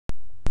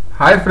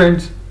Hi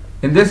friends,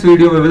 in this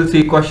video we will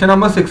see question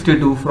number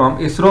 62 from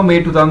ISRO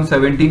May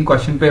 2017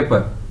 question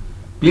paper.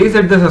 Please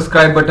hit the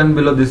subscribe button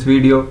below this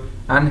video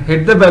and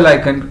hit the bell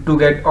icon to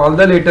get all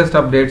the latest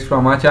updates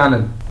from our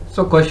channel.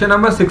 So question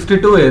number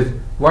 62 is,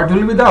 what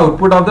will be the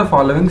output of the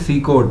following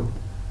C code?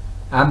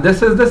 And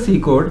this is the C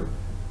code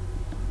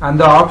and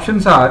the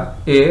options are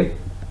A,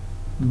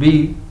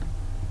 B,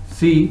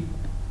 C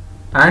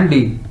and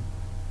D.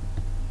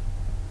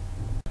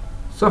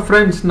 So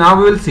friends, now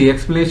we will see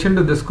explanation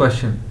to this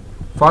question.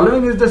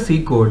 Following is the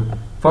C code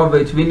for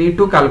which we need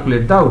to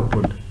calculate the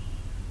output.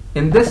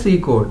 In this C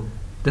code,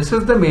 this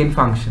is the main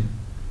function.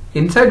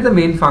 Inside the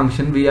main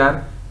function we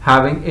are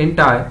having int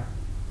I.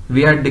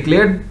 We had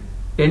declared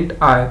int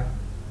I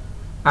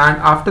and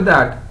after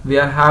that we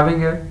are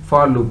having a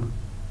for loop.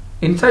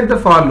 Inside the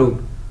for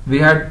loop we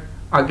had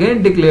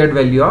again declared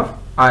value of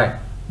I,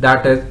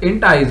 that is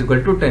int I is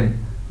equal to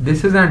 10.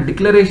 This is a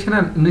declaration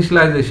and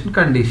initialization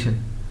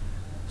condition.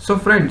 So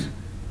friends,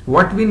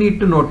 what we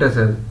need to notice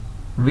is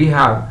we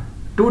have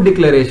two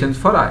declarations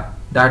for I,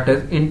 that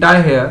is int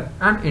I here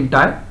and int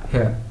I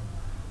here.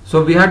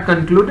 So we had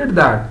concluded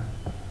that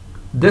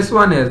this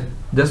one is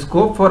the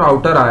scope for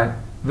outer I,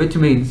 which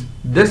means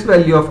this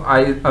value of I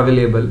is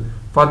available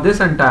for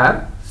this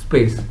entire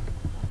space,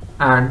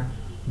 and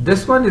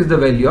this one is the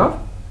value of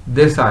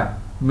this I,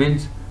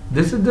 means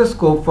this is the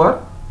scope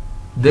for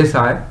this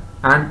I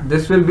and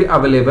this will be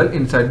available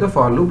inside the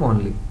for loop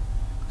only.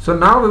 So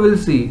now we will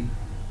see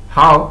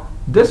how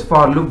this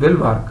for loop will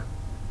work.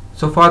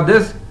 So for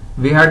this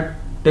we had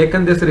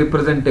taken this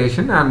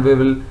representation and we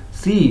will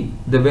see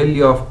the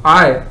value of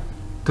I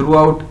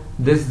throughout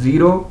this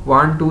 0,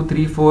 1, 2,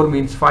 3, 4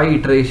 means 5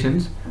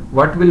 iterations.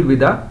 What will be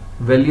the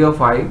value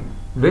of I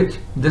which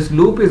this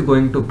loop is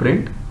going to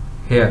print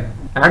here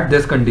at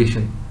this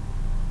condition.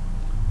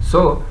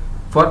 So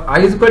for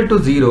I is equal to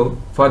 0,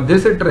 for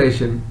this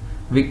iteration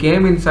we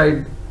came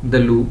inside the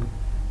loop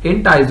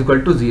int I is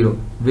equal to 0,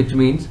 which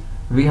means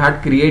we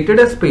had created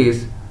a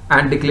space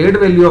and declared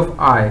value of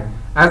I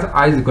as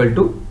I is equal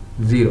to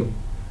 0,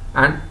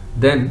 and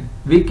then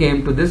we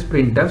came to this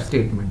printf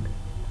statement.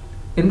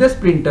 In this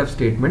printf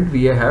statement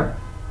we have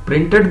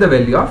printed the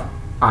value of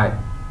I.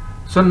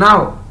 So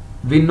now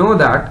we know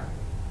that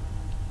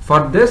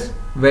for this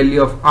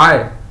value of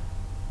I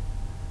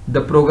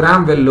the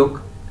program will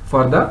look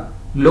for the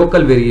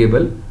local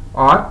variable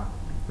or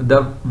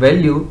the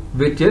value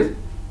which is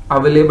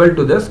available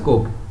to the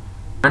scope,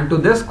 and to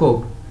this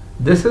scope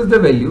this is the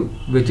value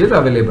which is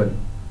available.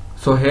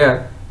 So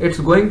here it's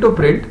going to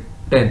print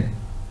 10.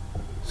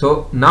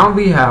 So now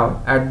we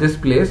have at this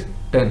place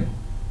 10,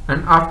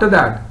 and after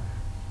that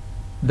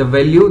the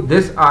value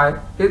this I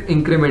is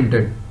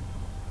incremented.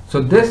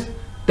 So this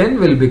 10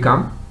 will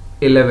become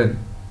 11,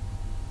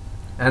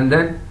 and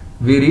then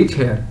we reach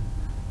here.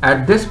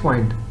 At this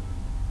point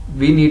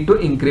we need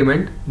to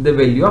increment the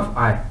value of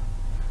I.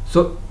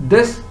 So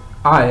this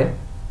I,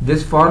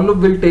 this for loop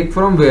will take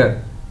from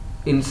where?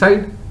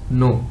 Inside?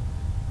 No.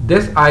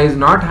 This I is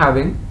not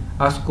having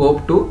a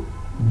scope to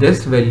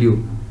this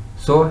value.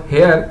 So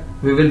here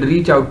we will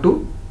reach out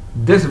to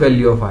this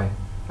value of I,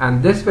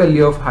 and this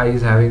value of I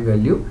is having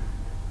value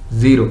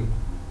 0.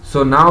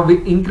 So now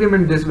we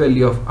increment this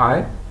value of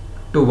I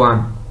to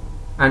 1,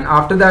 and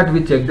after that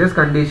we check this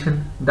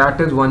condition,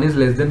 that is 1 is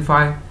less than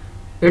 5.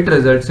 It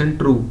results in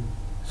true.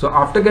 So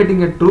after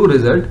getting a true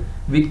result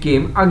we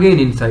came again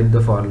inside the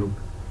for loop.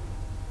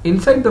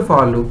 Inside the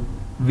for loop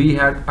we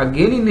had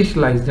again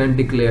initialized and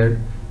declared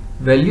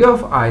value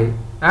of I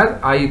as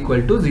I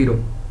equal to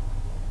 0.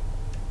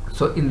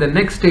 So in the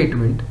next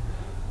statement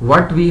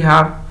what we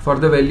have for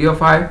the value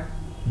of I,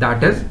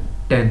 that is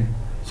 10.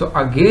 So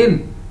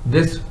again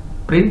this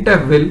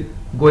printf will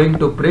going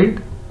to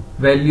print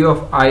value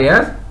of I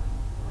as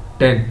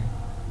 10,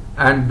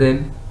 and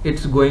then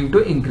it's going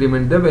to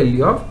increment the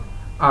value of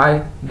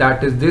I,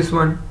 that is this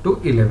one, to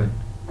 11.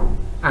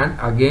 And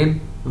again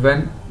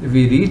when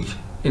we reach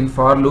in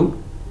for loop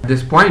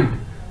this point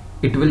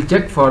it will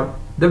check for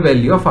the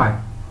value of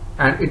I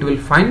and it will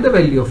find the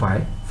value of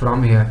I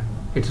from here.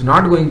 It's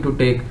not going to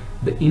take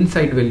the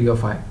inside value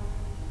of I.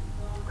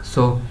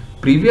 So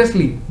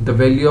previously the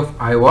value of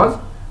I was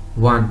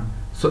 1,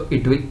 so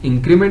it will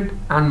increment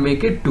and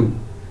make it 2,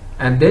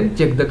 and then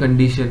check the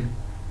condition.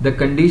 The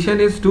condition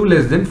is 2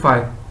 less than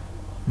 5,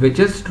 which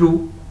is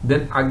true.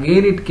 Then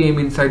again it came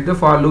inside the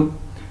for loop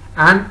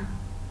and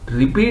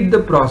repeat the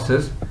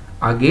process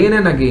again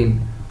and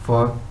again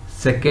for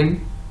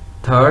second,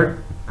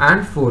 third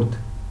and fourth.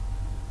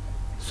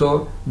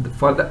 So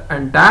for the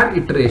entire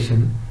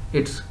iteration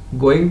it's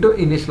going to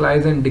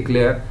initialize and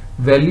declare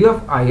value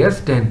of I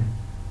as 10.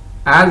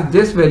 As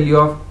this value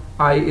of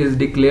I is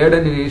declared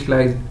and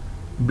initialized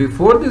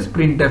before this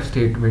printf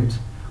statements,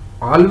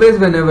 always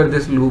whenever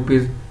this loop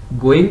is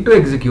going to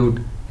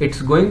execute,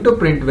 it's going to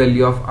print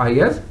value of I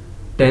as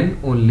 10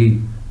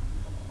 only.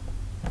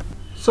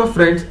 So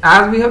friends,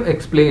 as we have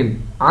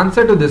explained,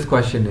 answer to this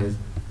question is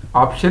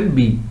option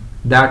B,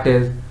 that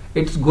is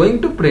it's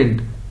going to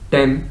print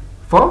 10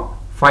 for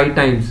 5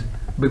 times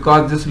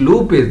because this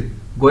loop is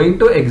going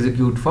to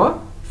execute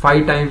for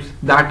 5 times,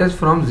 that is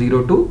from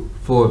 0 to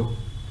 4.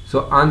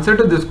 So answer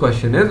to this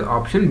question is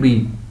option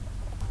B.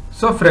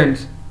 So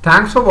friends,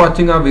 thanks for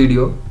watching our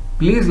video.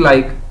 Please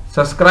like,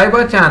 subscribe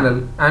our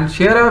channel and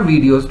share our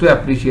videos to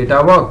appreciate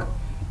our work.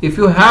 If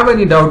you have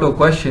any doubt or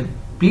question,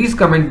 please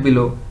comment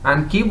below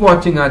and keep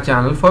watching our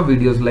channel for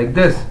videos like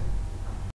this.